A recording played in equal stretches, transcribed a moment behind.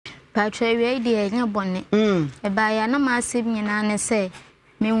Patwa we dey enya bone. E ba ya na ma asem nyina ne se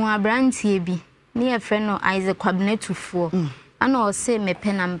me hu abrantie bi. Ne ye frɛ no Isaac Kwabnetufo. Ana o se me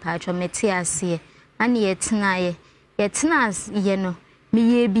penam patwa mete ase. Ana ye tenaye. Ye tenas ye no. Me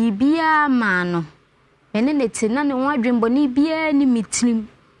ye bibia ma no. Ene ne te na ne ho adwembo ne bia ni mitrim.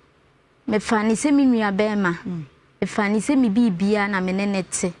 Me fa ni se me nua be ma. Me fa ni se me bibia na me ne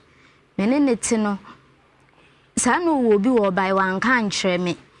te. Me ne te no. Sa no wo bi wo bai wan kan kyerɛ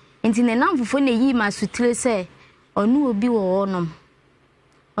me. Enti ne namfofo ne yi ma sutire se onu obi wo onom.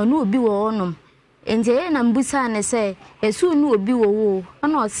 Onu obi wo onom. Enti ye na mbusa ne se esu nu obi wo wo.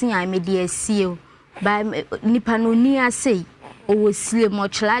 Ana osin a me de asie o. Ba nipa no ni ase o wo silem o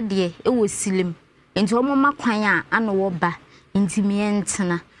kyerade e wo silem. Enti omo makwan a ana wo ba. Enti me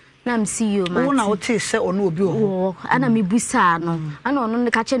entena. Na m see you man. Una oti se onu obi wo. Ana me busa no. Ana ono ne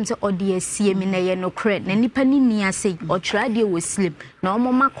ka chem se odi asie me na ye no kre. Na nipa ni ni ase o kyerade wo silem. Na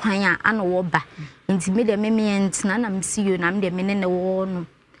omo makwan a ana wo ba. Enti me de me entena na m see you na me de me ne wo no.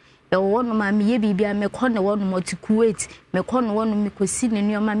 E wo no ma me ye bibia me kɔ ne wo no moti Kuwait. Me kɔ no wo no me kosi ne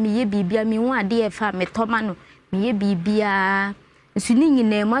nuoma me ye bibia me hu ade e fa me toma no. Me ye bibia. Nsu ni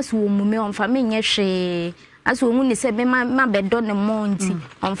nyina ma so wo mu me on fa me nye hwe. Aso wo ni se me ma bedo ne monti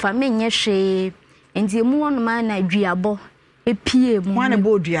on fa me nye hwe. Enti mu wono ma na duabo epie mu. Wane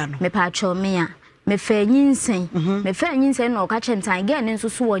bo dua no. Me pa cho me a. Me fa nyinsen. Me fa nyinsen na o ka chentan ge ne nso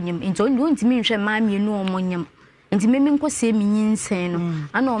so wonyem. Enti on ntimi nhwe ma mienu o monyem. Enti me nkose me nyinsen no.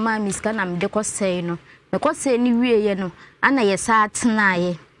 Ana o ma miska na me de kose no. Me kose ni wieye no. Ana ye sa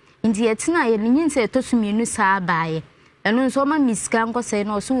tenaye. Enti ye tenaye ni nyinsen to so mienu sa baaye. Eno nso ma miska nkose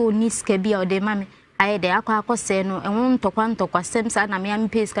no so oni ska bia o de ma me. Aye de akwa akose no enwo ntokwa semsa na me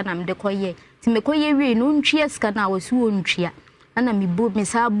ampe ska na me de koye. Ti me koye wi no ntwie ska na wo so ontwia. Ana me bo me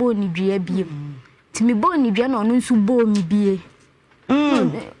sa bo ni dua biem. Ti me bo ni dua na ono nso bo mi bie.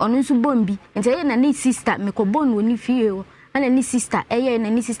 Ono nso bo mbi. Enti ye na ni sister me ko bo no ni fie o. Ana ni sister eye na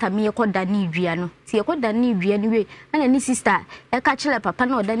ni sister me ye ko da ni dua no. Ti ye ko da ni dua ni we. Ana ni sister e ka kire papa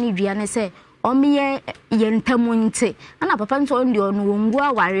na o da ni dua ne se o me ye ntamu nte. Ana papa nso on de ono wongu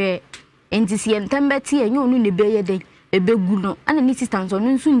aware. Enti si entembeti enye onu ne beye den ebegu no ana ni sister nso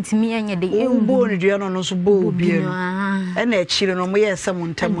no nso ntimi enye den e bo ne dua no no so bo obi no e na akire no mo ye se mo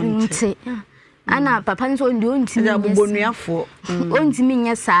ntamonte ana papa nso ndi ontimi ya bonuafo ontimi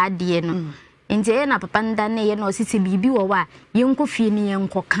nye saade no enti ye na papa nda ne ye no sisi bibi wo wa ye nkofie ni ye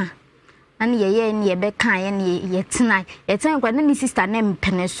nkoka ana ye ne ye be kan ye ne ye tena kwa na ni sister ne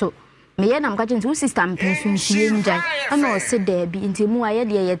mpene so me ye na mkache nti sister mpensu ntie njai ana o se da bi nti mu aye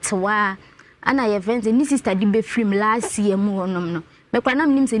de ye tewa ana ye friends ni sister di be film last year mu onom no me kwa na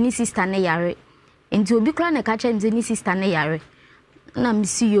mnim se ni sister ne yare nti obi kra na kache nti ni sister ne yare na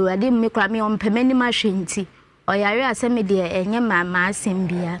msi yo ade me kra me on pemani ma hwenti o yare aseme de enye mama asem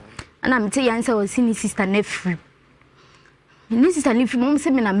bia ana mte yansa o si ni sister ne free ni sister ni film se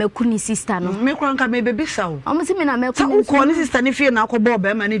me na meku ni sister no me kra nka me bebisa o o se me na meku ni ko ni sister ni fie na akọbọ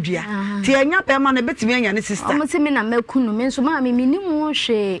be ma ne dua ti anya pe ma na betimi anya ni sister o se me na meku no me nso ma me ni mu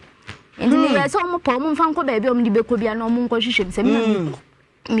hwe enti me ya se o mo pa o mo fa nko ba bi o mo di beko bia na o mo nko hwehwe se me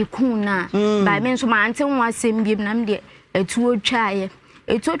na me ku na ba me nso ma ante ho asem bi na me de etuo twae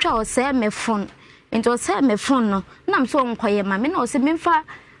o se me phone enti o se me phone no na me so nkoye ma me na o se me mfa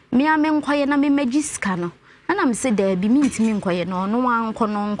me a me nkoye na me magiska no ana me se da bi mi ntimi nkoye no no wanko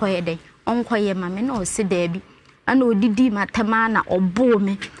no nkoye de onkoye ma me na o se da bi ana odidi matama na obo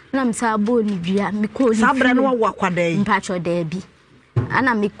me na me sa bo ni dua me ko ni sabra no wa kwada yi mpacho da bi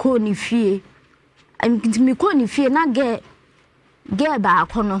ana me ko ni fie me ko ni fie na ge ba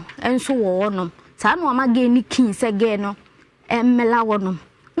akono enso wo no sa na o ma ge ni kin se ge no emmela wo no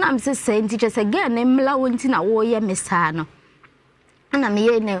na me se nti che se ge na emmela wo nti na wo ye me sa no ana me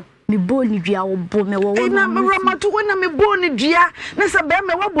ye ne me boni dua wo bo me wo na ramatu na me boni dua na se be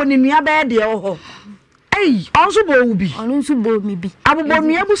me wo boni nua be de ho onso bo wo bi onu nso bo mi bi abobo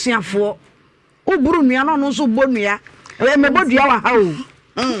nua busuafo wo buru nua no nso bo nua me bo dua wa ha o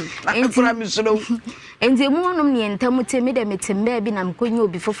akura mi soro enti mu onum ne entamu te me de metemba bi na mkonye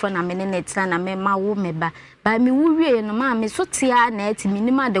obi fofo na me ne netra na me ma wo me ba me wo wie no ma me so tia na eti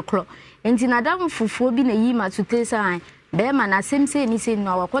minima de kro enti na dam fofo bi na yi ma to tesa be ma na semse ni se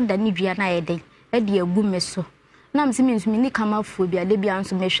no wakoda ni dua na yeden e de agu me so na msimi nsumi ni kama fo bi ade bia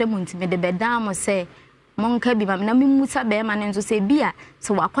nso me hwe mu ntime de bedam mo se monka bi ma na memusa be ma ne nso se bia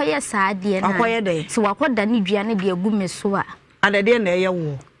se wakoye saade na wakoye de se wakoda ni dua na de agu me so a adede na eye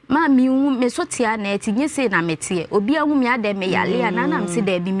wo ma mi hu me so tia na etinye se na mete obi ahu mi ade me yale ana na mse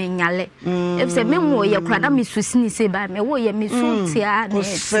da bi me nyale efse me wo ye kra na me susini se ba me wo ye me so tia na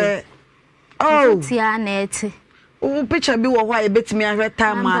ete oh tia na ete o picture bi wo ho a betimi ahwe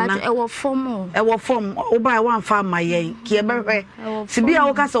time ana e wo form wo ba wan fa mayen ki e behwe sibi a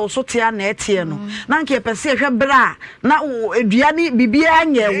wo ka se wo so tia na etie no na nke pese ehwe bra na eduane bibia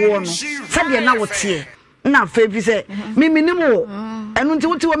anye wo no se de na wo tie na fa bi se miminim enu nti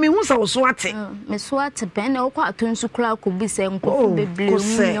wote wo mi hu sa wo so ate me so ate ben na wo kwa atonsu kura ko bi se nko beble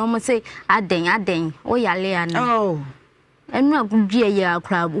mu mo se aden wo yale ana enu agudie ya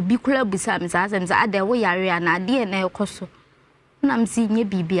akra obi kura busa me sa asem sa ade wo yare ana ade na ekoso na msi nye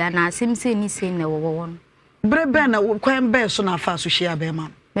bibia na asem se ni se na wo won bre ben na kwan be so na fa so hia be ma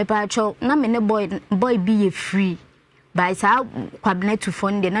me pa cho na me ne boy bi ye free by sa kwabna to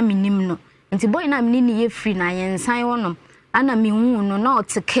phone de na minim no nti boy na me ni ye free na ye nsan wonom ana me hu no na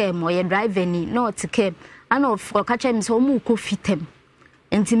otekem o ye driver ni na otekem ana of ka cha me so mu ko fitem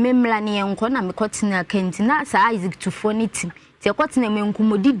enti memla ne yenko na me kotena kanti na sa Isaac to phone tim ti kotena me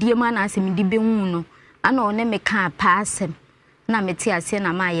nkumodidie ma na asem di be hu no ana one me ka pa asem na me ti ase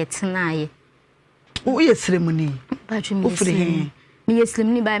na ma ye tena ye o ye seremoni o free he me ye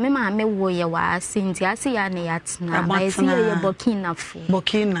seremoni ba me ma me wo ye wa ase nti ase ya ne ya tena ba ye si ye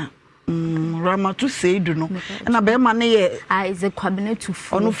Burkina Ramatu seidu no na be ma ne ye Isaac kwabena to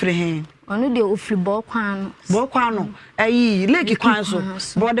phone ono free he ono de ofri bokwan no ayi leki kwan so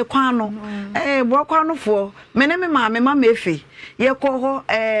bode kwan no bokwan no fo me ma mefe ye ko ho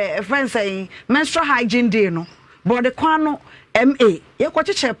friends say menstrual hygiene day no bode kwan no ma ye ko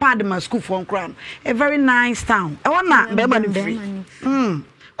cheche pad ma school for nkran a very nice town e wona be ba no free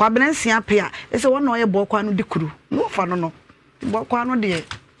kwa benansia pia e se wona ye bokwan no dikuru no fa no bokwan no de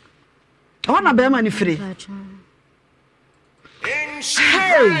wona be ma no free.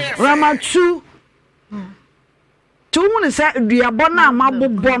 Hey, Ramatu. Tu wonu se duabo na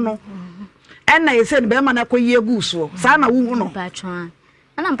mabobbo no. Ena ye se be ma na koye gu so. Sa na wu no.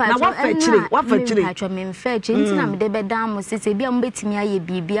 Ana mpa wa fa chire. Mpa me mfa chi nti na me de be dan mo se bia mo betimi aye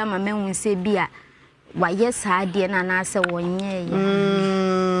bibia ma menwu se bia wa ye sa de na na se wonye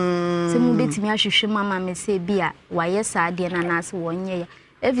ye. Se mo betimi ahwehwe mama me se bia wa ye sa de na na se wonye ye.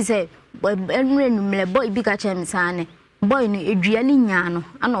 Efi se enre numle boy bi ka che me sa ne. Boy no eduane nya no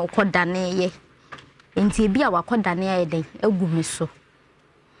ana okodane ye enti bia wakodane ye den agu me so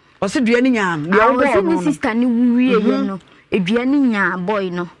o se duane nya no ye wo no sister ni wuwie ye no eduane nya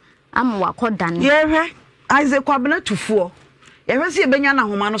boy no ama wakodane ye hwe Isaac kwabena tufuo ye hwe se ebenya na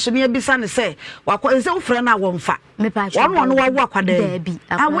homa no so ne ebisa ne se wakọ se ofre na wo mfa won no wawo akwada bi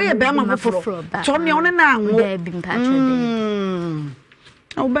awo ye be ma foforo to me on na anwo bi mpa cho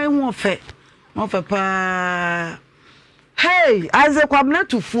de o be hu ofe pa. Hey, Isaac kwabena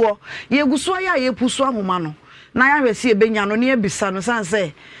tufuo ye guso ya ye puso ahoma no na ya hwese ebenya no ne ebisa no san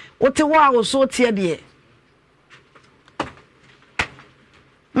se wote wa wo so tie de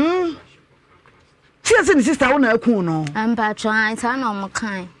Tia ni sister wona akun no ampa try sa na mo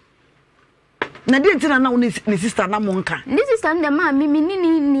kan na di ntina na wona ni sister na mo nka ni sister nde ma mi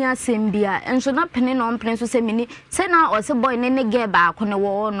ni asembia enso na pene no mpene so se mini se na o se boy ne ge ba ko ne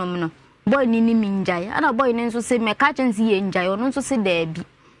wo onom no boy ni minjai ana boy ni nso se me ka chensi ye njai ono nso se dabi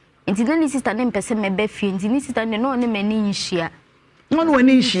enti na ni sister ne mpese me be fie enti ni sister ne no ne mani nhia no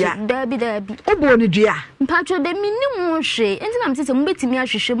wani nhia dabi obo ni dua mpatro de minim hwe enti na mtese mo betimi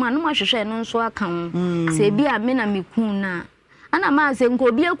ahwehwe mu anu ahwehwe no nso aka ho se bi a me na mekun na ana ma se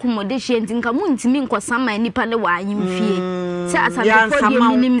nko bi akumode hye enti nka mu ntimi nkosama nipa ne wa anyim fie se asabefo bi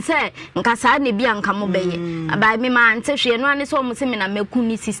minim se nka sa ne bi anka mo beye aba me ma ante hwe no ane so mo se me na mekun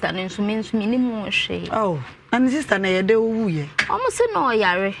ni sister no nso me nso minim hwe oh ani sister na ye de owu ye o mo se no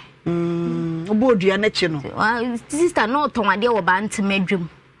yare obo dua na chi no sister no tonwade wo ba nteme dwem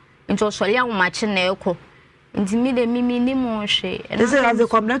enti o sole anwo ma chi na ekọ enti mi de mi minim hwe ese aze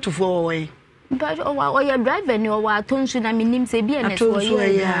kwabna tufo wo ye but o ya driver ni o wa atonsu na minim se bia ne so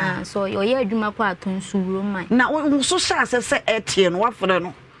ya so o ya adwuma kwa atonsu roman na so sha se etie no wafre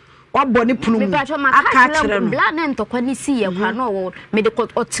no wabọ ni punu mu aka kire no bla na ntokwa ni si ye kwa no wo me de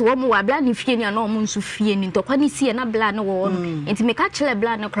otewo mu wa bla ni fie ni na o mu nso fie ni ntokwa ni si ye na bla ne wo no enti me ka kire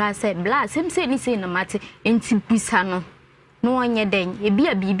bla ne kra se bla sem se ni se na mate enti bisa no no onye den e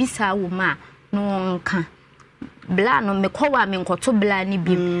bia bibisa wo ma no nka bla no me kwa me nkoto bla ni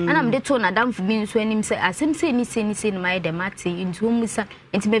bi ana me de to na damfu bi nso anim se asem se ni ma de mate enti o musa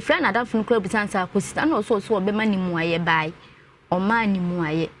enti me fra na damfu no kra bisa nsa akosita na so be ma ni mu aye bai o ma ni mu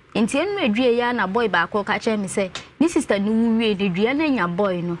aye enti enu adwie ya na boy ba ko ka che me se ni sister ni wuwie de dua na nya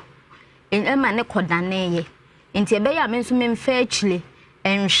boy no en ma ne kodane ye enti ebe ya me nso me mfa akile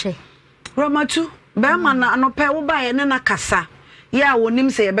enhwe Ramatu be ma na anope wo ba ye ne na kasa ya wonim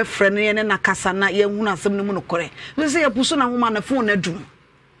se ye be frɛ no ye ne na kasa na ye hu na asem ne mu no kore so se ye puso na homa na phone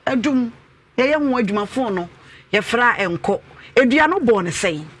adum ye ho adwuma phone no ye fra enko edua no bo ne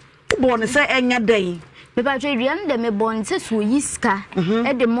sei bo ne sei enya dan me ba twa edua no de me bo ne se so yiska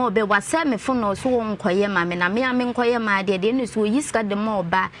e de mo be wase me fo no so wonkoye ma me na me nkoye ma de ne so yiska de mo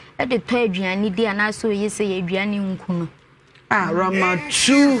ba e de to aduane di ana so yise ye aduane nkunu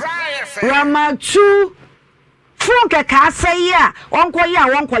Ramatu Funke ka say ya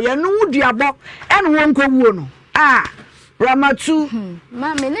wonkoye no wuduabo e no wonko wuo no Ramatu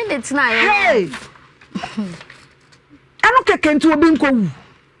ma me ne de tina ye hey ano keke nti obi nko wu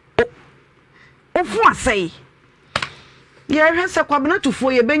ofu asai ye hwese kwabena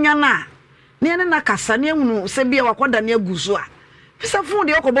tufo ye benya na ne na kasa ne hunu se bia wakoda ne aguso a fisa fun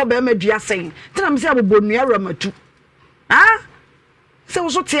de okobo be ma dua sen tina me se abobonua Ramatu se wo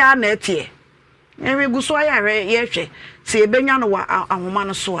so tia na etie enwe guso aya ye hwe se ye benya no wa ahoma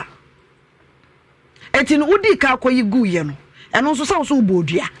no so a eti no udi ka akoyi gu ye no eno so se wo so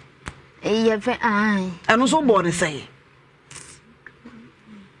bodua ye fe ai eno so bo ne sei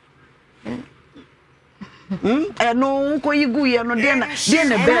eno ko yigu ye no de na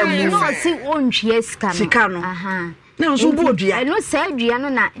ba mu no si ontwie sika no na so bo dua eno sa dua no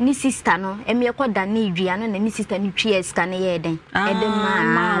na ni sister no eme ye koda na dua no na ni sister ni twie sika na ye den e de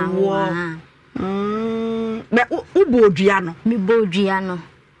ma wo be u bo dua no mi bo dua no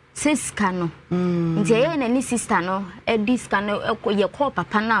siska no nti ye na ni sister no e diska no ye ko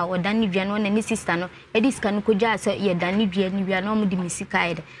papa na o da ni dua no na ni sister no e diska no ko ja se ye da ni dua no mo di misika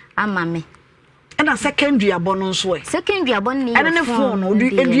ye ama me na secondary abono nso e secondary abono ni ene phone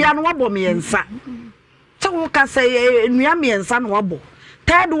edua no wabo me yensa se wo ka se enua me yensa no wabo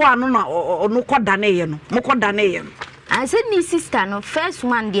third one no no koda na ye no mo koda na ye no I said ni sister no first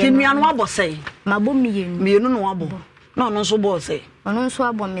one dey enua no wabo sei mabo mienu no wabo no nso bo sei ono nso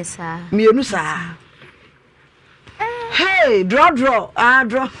abo me sa mienu sa hey draw draw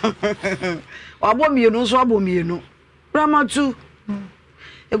wabo mienu nso abo mienu Ramatu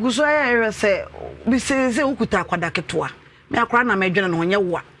eguso ya se bi se ukuta akwada ketoa me akora na medwene no nye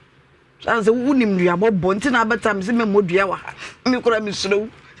wo a sanse wunim dua bobbo nti na beta me se me modua wa me kora me suro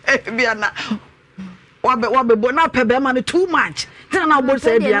bia na wabe bo na pebe ma ne too much tina na bo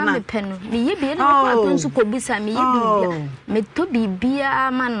se bia na me ye bia na kwa tonsu ko bisa me ye bia me to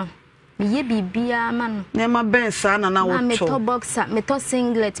bibia ma no me ye bibia ma no ne ma ben sa na wo to me to boxer me to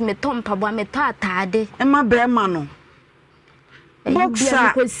singlet me to mpabo me to atade e ma be ma no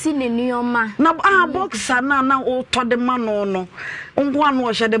boxer ko sine nioma na boxer na o to de ma no ngwa no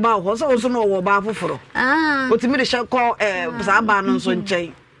o hye de ba ho so so no wo ba foforo otimi de hye ko sa ba no so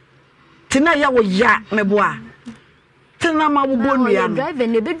nchen tina ya wo ya meboa tina ma wo bonua no driver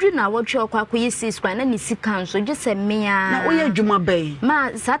ne bedru na wo twe okwa koyi 6 kwa na ni sika nso je se mea na wo ya djuma bai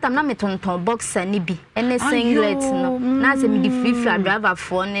ma satam na metonton boxer ni bi ene singlet no na se mi di free driver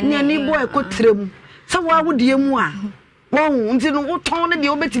for ne ni boy ko trem sa wo awodie mu a won nti no woton ne de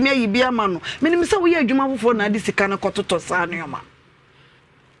obetimi ayi bia ma no menim se wo ya adwuma fofo na de sika na kototo sa anoma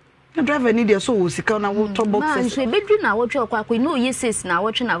na driver ni de so wo sika na wo to box ma so bedru na wo twe okwa no ye ses na wo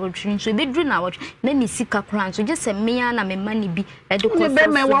twe na wo twe so bedru na wo na ni sika kran so je se mea na me ma ni bi e de ko so be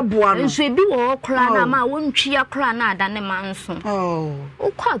me wa boa no so bi wo kran na ma wo ntwi akra na ada ne ma nso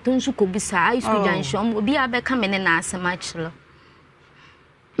o kwa to nso ko bisa ai so janshom obi abeka me ne na asema chiro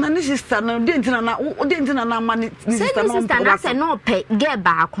na ni sister na dentina na ma ni sister no na se no pe ge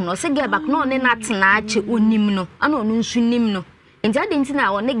ba akono se ge ba akono ne na tena ache onim no ana onu nsu nim no enti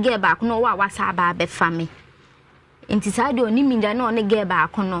adentina wo ne ge ba akono wa wasa ba be fami enti sa de onim nja na one ge ba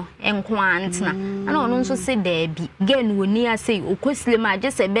akono enko antena ana onu nso se da bi ge no oni ase okosile ma je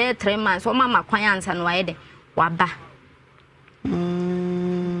se be 3 months o mama kwan ansa no waye de waba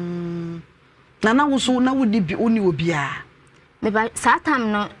na wo so na wo di bi oni obi a me ba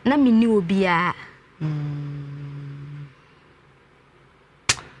satam no na minni obi a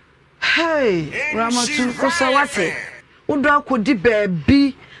hey Ramatu ko sawate udo akodi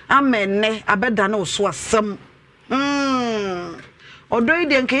baabi amenne abeda na oso asem odo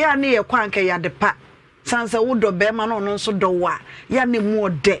ide nke ya ne ye kwa nke ya de pa sanse wodo be ma no no nso do wa ya ne mu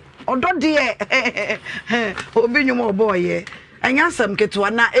ode odo de obi nyum oboye anya asem keto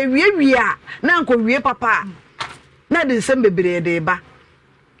na ewie a na nko wie papa na de nsem bebere de ba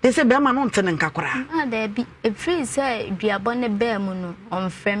ese be ma no ntene nkakora da bi e free say duabo ne be mu no on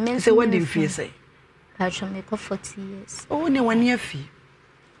frame se wadi fie say patcho me ko 40 years oh ne wani afi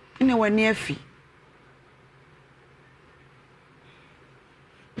ne wani afi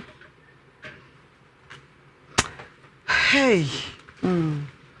hey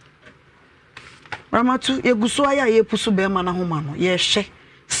Ramatu yeguso aya yepusu be ma na homa no ye hye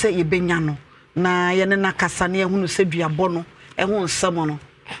se ye benya no na ye ne nakasa ne ehunu se duabo no eho nsam no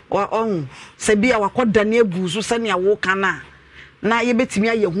wa on se bia wakodane agu so sane awo kana na yebetimi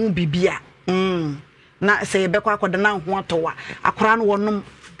aye hu bibia na se yebekwa akodana ho atowa akora no wonom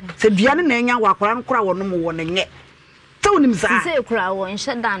se dua ne na enya wa akora no kora wonom wo ne nye tawunim za se kura wo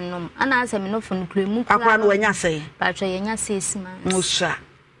nhye danom ana asem no fun kremu akora no wanya se patwa yenya 6 months musa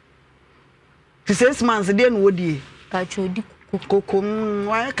 6 months de no wodie patwa odi kokom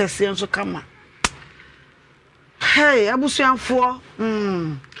wa kase enso kama hey abusuanfo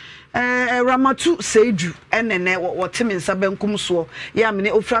Ramatu Seju enene wotime nsa benkum so ya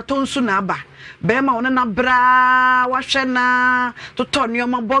mene ofrato nso na aba bema wona na bra wahwe na toto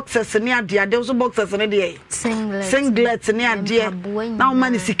nioma boxes ne ade so boxes ne de singlet ne ade na o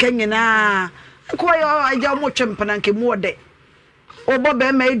mani sika nyina ko yo aja mo twempana nke mu ode obo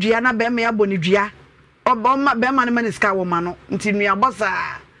bema edua na bema ya boni dua obo bema ne mani sika wo ma no nti nua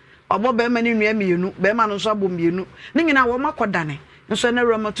bosa obo bema ne nua mienu bema no so abo mienu ne nyina wo makodane nso na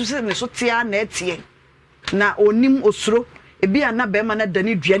Ramatu se ne so tia na etie na onim osuro ebi ana bema na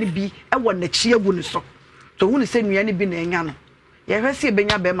dani duane bi ewo na chi agu ne so to hu ne se nuane bi na enya no ye hwese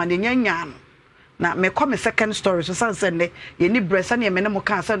ebenya bema na enya nya no na me come second story so san sende ye ni bresa na ye me ne mo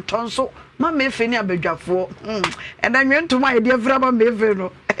kan se ntonso ma me fe ni abadwafo eda nwentuma ye de afra ba me fe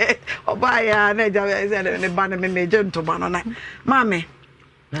no oba ya na ja ne ba na me meje ntoma no na ma me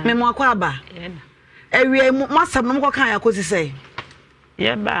mo akwa aba ewie masam no mo kan ya kosi sei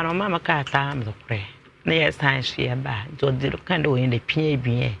ya ba no mama ka ta am dokre na ya san shi ya ba jo de kan do yin de pie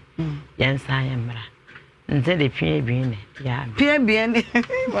bien ya san ya mra nze de pie bien ne ya pie bien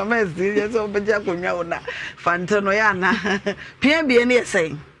mama ezi ya so beja konwa ona fanta no ya na pie bien ne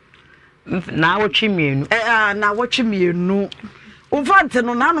sei na wotwe mienu na wotwe mienu ufante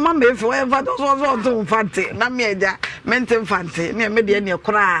no na no mama efe wa fa so to ufante na me eja mente ufante ne me de ne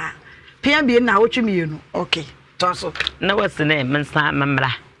kora pie bien na wotwe mienu okay so na wasene mensa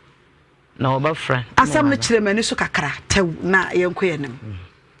mamra na obafra asam ne kire mani so kakra tew na yenko yenem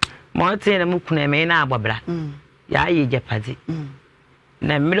mo te na mukuna me na agbabra ya ye japadi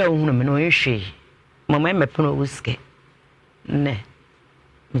na mira ohunu me no hwe mama mepono wuske ne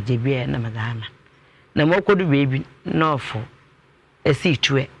me jebia na madama na mokodu bebi na ofo esi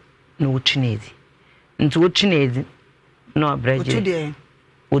tuwe na wutunezi ntu wutunezi na obraje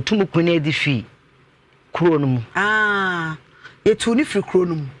otumu kunezi fi kronom etu ni firi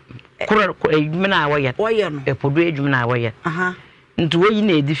kronom kro edwuma na woye no epodo edwuma na woye ntu woyi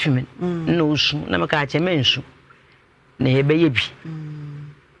na edi fimi na osu na maka ache mensu na ebeye bi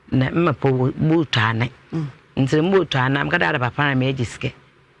na mmapo butane nti mbutane maka da papa na mejiske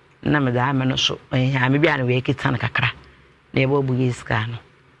na meda ameno so ha me bia na we kitana kakra na ebo bugi ska no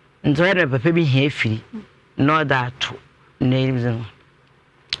nti wa papa bi hia firi no da to na ebizin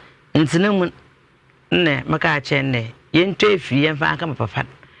nti na mu ne maka ache ne yento efiri yemfa aka papa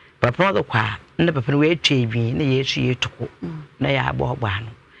papa no kwa ne papa we atwe bi ne yesu yetuko na ya agba ogba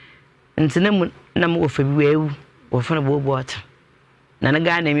no ntine mu na mo ofa bi wewu ofa na bobo ota na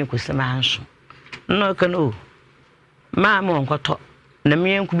ga na mi kusema anso no ka no ma mo nkoto na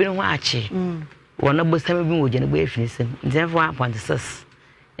mi enku bi ho ache wona bosam bi wo je na gba efiri sem ntemfa 1.6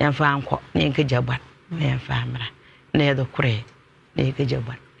 yemfa anko ne enka jagba na yemfa amra na yedo kure na enka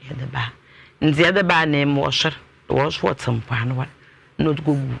jagba yedo ba nti yedo ba na mo shar was what some pan what not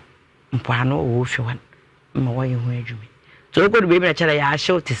go mpano wo fi wan ma wo ye ho adwumi so go be na chere ya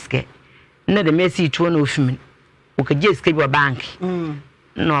ashe tiske na de mesi tuo na ofimi o ka je ske bi bank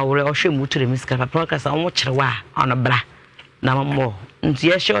no wo o hwe mu ture miska papa ka sa wo kire wa ono bra na mo nti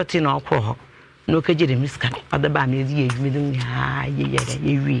ya short na okro ho no ka je de miska ada ba me di adwumi dum ha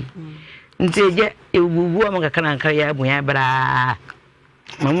ye wi nti je egugu am ka kana nkara ya bu ya bra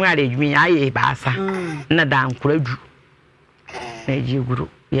mamu ya de adwumi aye baasa na dan koradu na ji guru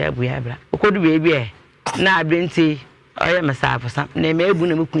ya bu ya bra okodu bebi e na abenti oye masafo sam na me ebu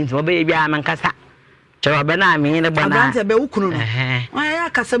na mukunti mo be bi amankasa chewa be na me ne bona abrante be ukunu no ya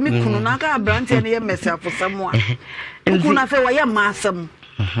kasa mikunu na ka abrante ne ye masafo sam a ukunu afa wa ye masam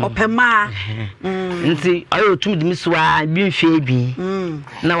opema nti oye otum di miswa bi mfe bi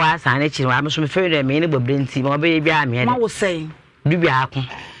na wa asa na chiri wa so me fe de me ne bobrenti mo be bi ame ma wo sei du bi akon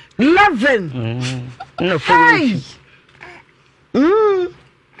 11 no for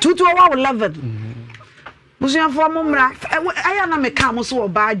tutu wa 11 musuan fo momra aya na me ka mo so wo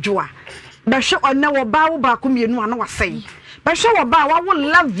ba adwoa be hwe ona wo ba wo ba ko mienu ana wasei be hwe wo ba wa wo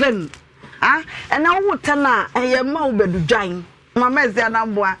 11 ena wo tana eye ma wo bedudwan mama ezi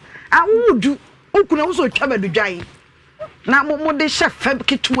anamboa awudu ukuna wo so twa bedudwan na mo de chef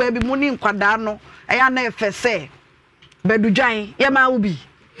kitwa bi mo ni nkwada no aya na efese bedudwan ye ma wo bi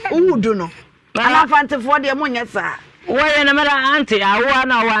uwudu no ana fantefo de mo nyesa Why na mara auntie awa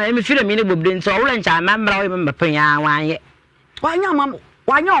na wa emi fire mi ne bobden so wo ncha mamra wo me panya wanye wanya mam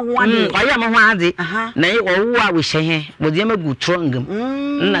wanya ho ade oya mo ho ade na wo a wo hye wo de magu trongam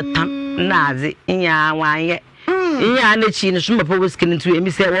na tam na ade nya wanye nya na chi ne so mpa wo skin ntu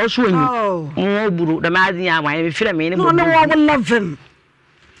emi se wo so onyu wo buru da ma ade nya wanye me fire mi ne bobden no wo love him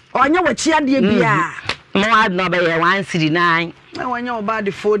onya wo chi ade bia mo ad no be 139 na wanya wo ba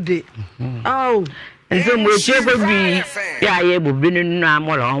de 4 day nse mo eche ko bi ya ye bobden nnu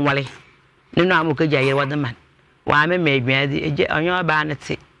amolo onwale nnu amuka jaye wadaman wa me medwade eje onyo ba ne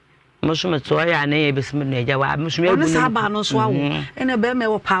te mo so meto ya na ye besim na eja wa mo so me ebu ni saba no so awo ene be me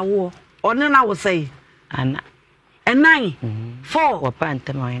wo pawo one na wo sei ana 9 4 wa pa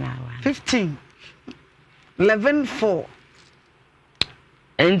ntem oyina wa 15 11 4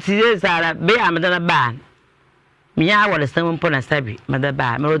 enti sara be amada na ba miya wala sam mpo na sabi mada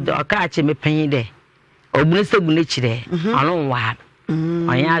ba me do ka che me panyi de ogbuni segune chire alon wa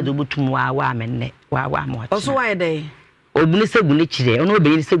onya adobutum wa menne wa mo oso wa dey ogbuni segune chire ono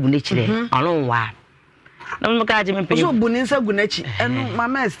obeyin segune chire alon wa na mo ka je me pe oso ogbuni segune chi enu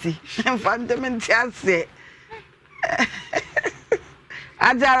mama esti fundamental ase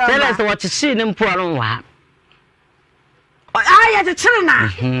ajara tell us what chi ne mpo alon wa aya je chire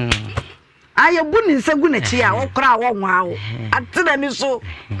na aya buni segune chi a wo kra wo nwa wo atena ni so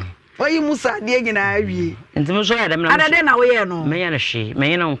oyi musa de nyina awie ntimo so ya dem na adade na wo ye no me ya na hwe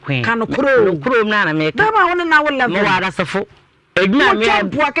me na nkwen kan kro na me ka ma wona na wo level mo wara safo edwuma me ya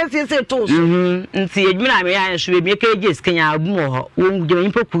po akese se to so nti edwuma me ya so be ka je skanya abu mo ho wo ngje me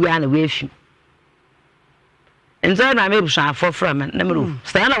poku ya na we afi nti na me busa afo fra me na me ro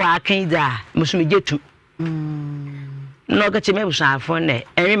sta na wa kan da mo so me jetu no ka che me busa afo ne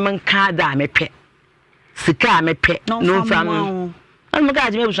enwe man ka da me pe sika me pe no fam I'm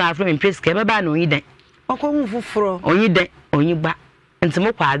going to be from Prisk, Baba, no, you den. O ko fufuro. Onyi den, onyi gba. Nti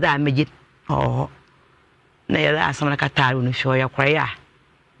mo kwa da meje. Oh. Na ya asama ka taru no fio ya kwara ya.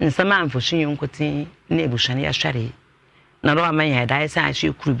 Nsama amfosu yonkotin na ebushane ya hware. Na ro amanya ya dai sa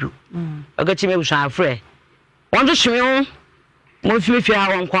ahwe kurubu. Ogachi me ebushan afre. Wonjo hwe ho. Mo fi fi ha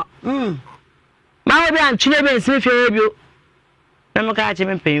wonko. Ma obi antwene be nsi fi ebio. Na mo ka che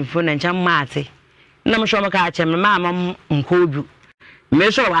me mpemfo na ncha maate. Na mo hwe mo ka che me ma am nko obu. Me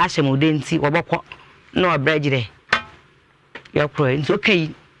so wa asem odenti wobokọ na obrejire yakro nti okay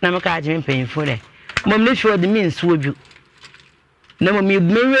na maka aje mpanyimfo de mom ne fio de min so obu na mom me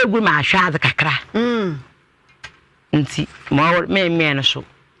egu ma ahwa az kakra nti me no so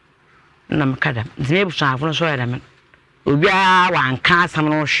na maka da nti me busa afo no so ya da men obi a wanka asam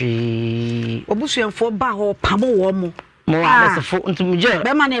no hwe obusuenfo ba ho pamo wo mo wa asefo nti mu je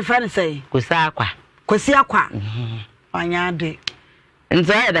be ma na efra ne sei kwasi akwa anya de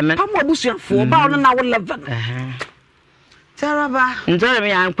nza da men pamo obusuenfo ba no na wo level Taraba. Nzora me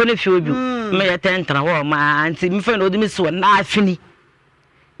yankone fi obi. Me ya tentra wo ma anti me fe no odi me so na afini.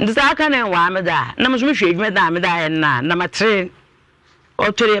 Ndisa aka na wa me da. Na me so me hwe edwuma da me da na ma tre.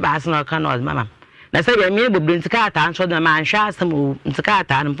 O tori ba asna aka na odi mama. Na se ya me bobdo ntika ata nso da ma anhwa asem o ntika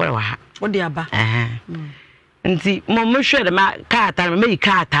ata no mpore wa ha. Wo de aba. Nti mo me hwe de ma ka ata me yi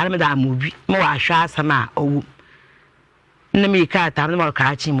ka ata me da ma obi. Me wa ahwa asem a owu. Na me yi ka ata me mo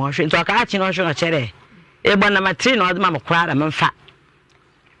ka chi mo hwe. Nto ka chi no hwe no chere. Ebo na matri na odma makwara manfa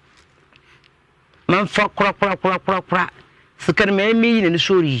kura sikar me mi ni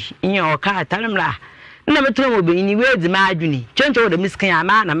sori nya o ka tarimra na metro mo be ni we di ma adwuni chencho de miskan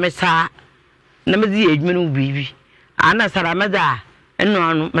ama na mesa na mezi edwuma no bibi ana sara meda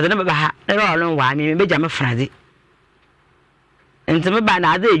eno meda ba ha na ro wa mi be jama frade ntime ba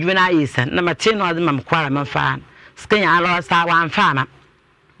na ade edwuma na ayisa na matri na odma makwara manfa skan ya lo sa wa anfa ma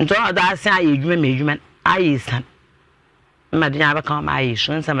nto oda asan ayi edwuma me edwuma ayisan madina ba kan ma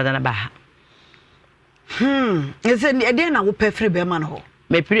ayiso nsa madana ba ha ese ni ede na wo pefri be ma no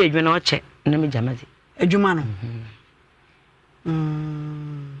me pire edwuma na oche na me jamadi edwuma no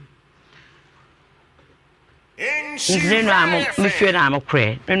nzeno amo me fie na amo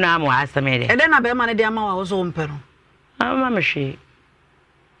kre no amo asame de ede na be ma ne de ama wa wo so mpero ama me hwe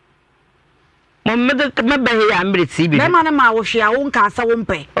mo me ba he ya mbre ti bi be ma ne ma wo hwe a wo nka asa wo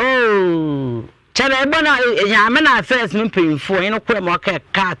mpe oh chere ebo na ya me na first me mpemfo yin kure mo ka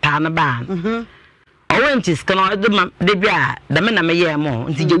ata na ba o wenti skana de bia da me na me ye mo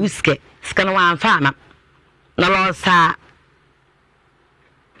nti je wiske skana wa anfa ma na lo sa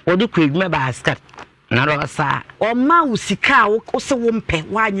odi ku edwuma ba skat na lo sa o ma usika wo se wo mpe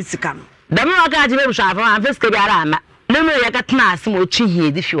wa anyi sika no da me ka je be bu shafa an fiske bi ara ma na me ya ka tena asem o chi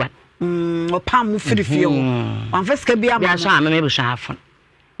hie di fiwa o pam mu firi fie wo an fiske bi ama ya so ama me bu shafa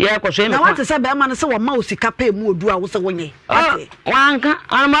Yeah, because now what to say, Beman, so a mouse cape mu do. I was a winning. One can,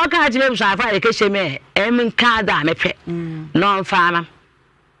 I'm not going to live so far. I can me, Emin Cada, me pet, non farmer.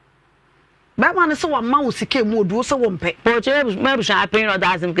 Beman, so a mouse came mu do so one pet. But maybe I pay no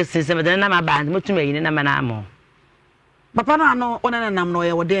dozen kisses, but then I'm a band, but to me in a manamo. Papa, no, one and I'm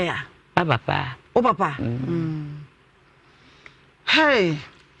no there. Papa. Oh, Papa. Hey.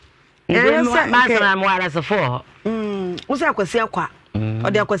 Yes, I'm what as a four. What's that? Quasiaqua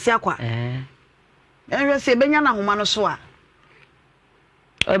or the Aquasiaqua? And you say, Benyana, woman, so.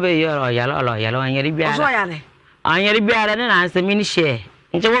 Obey your yellow, and your beard. On your beard, and answer mini share.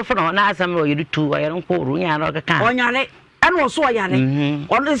 And you for no nice, I'm you do too. I don't call Ruya or a can. On your leg, and also a yanny.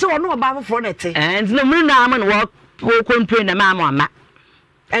 One is so no about for it. And no moon and walk, couldn't print a mamma.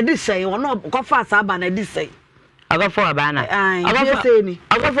 I did say, or no, go fast, I did say. I got for a banner. I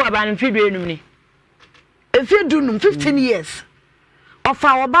got for a banner, 3 if you do 15 years of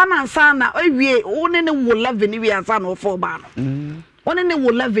our banner and son, we only will love any way as an or 4 banner. Only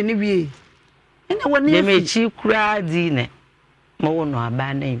will love any way. And when you may cheap cry dinner, more no a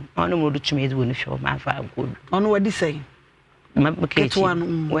bad name. Only would to me when show my father good. On what they say. My case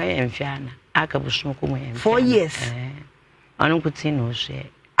one way and Fiana. I could smoke away 4 years. I don't put in no share.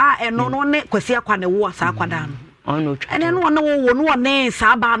 And no one could see a quan was aquadan. On no, and then one name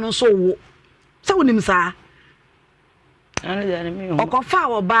Sabano so. So, him, sir. O ko fa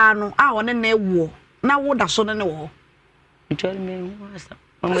wo ba no a won na ewo na wo da so ne wo tell me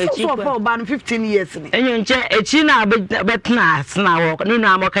mama echi ko fa ba no 15 years ni enyo nche echi na betna na wo no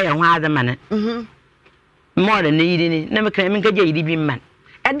na amoka ye ho adema ne more than yidi ni na me kan me kaje yidi bi man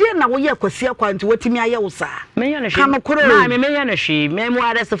e de na wo ye kwasi akwanti watimi aye wo sa me ye no hwe na me ye no hwe me mu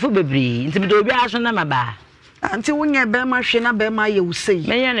ada sefo bebri nti bi do bi aso na maba anti wo nya be ma hwe na be ma ye wo sei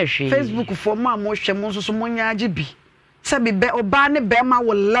me ye no hwe Facebook for ma mo hwe mo so mo nya age bi Sabi be oba ne bema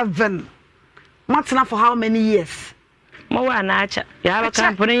wo 11. Matna for how many years? Mo wa na acha. Ya ba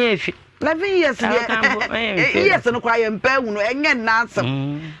kan pone ye fi. 11 years ye. Yes no kwa ye mpa hu no enye na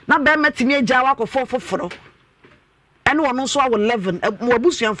asem. Na bema timi agya wa kofo foforo. Ene wono so wo 11. Mo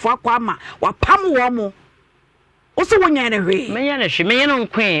abusuanfo akwa ama wa pam wo mo. O se wonya ne hwe. Menya ne hwe, menya no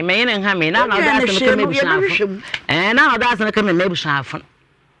nkwen, menya ne nha me na na oda asem ka mebusuanfo. Na oda asem ka mebusuanfo.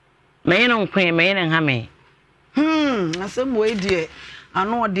 Menya no nkwen, menya ne nha me. Asem we die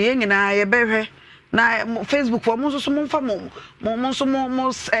ano de nyina ye behwe na Facebook for mo so mo mfa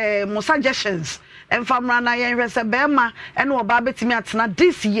mo suggestions emfamra na ye hwe se bema ene oba betimi atena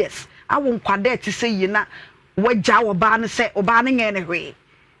this years awo nkwada ti se yi na wagya oba ne se oba ne nye ne hwe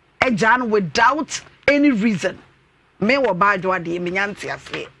agya no without any reason me oba adwa de me nyante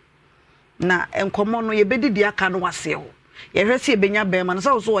ase na enkomo no ye bedidi aka no wase ho ye hwe se benya bema no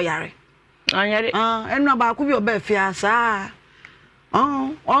so oyare anyare enu ba ku bi oba fiasa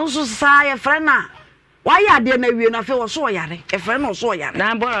onso sa ye frena why ade na wie na fe wo so oyare e frena wo so oyare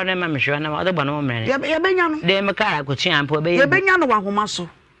na boro ne ma mehwe na o de gbo no mere ye benya no de me kara ko tia ampo be ye benya no wa homa so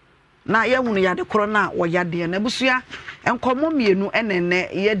na ye hunu yade kro na wo yade na busua enkomo mienu enene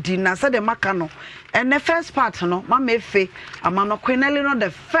ye di na se de maka no ene first part no mama efe amano kwenele no the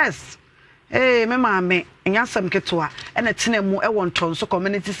first me mama nyasam keto a ene tena mu e wo ntonso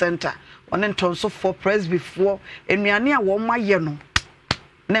community center on ntonso for press before enuane a wo maye no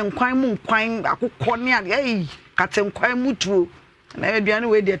na nkwan mu nkwan akokọ ne ade kate nkwan mu tuo na aduane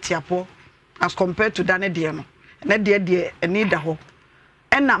we de tiapo as compared to dane de no na de eni da ho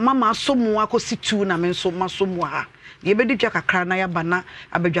ena mama asomu akosi tu na me nso masomu ha ye bedi twa kakra na ya bana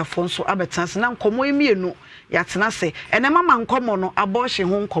abadwafo nso abetanse na nkomo emienu ya tena se ene mama nkomo no abọhye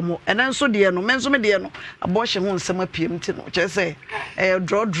ho nkomo ene nso de no me nso me de no abọhye ho nsem apiem ti no che se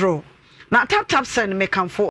draw na tap send me kan fo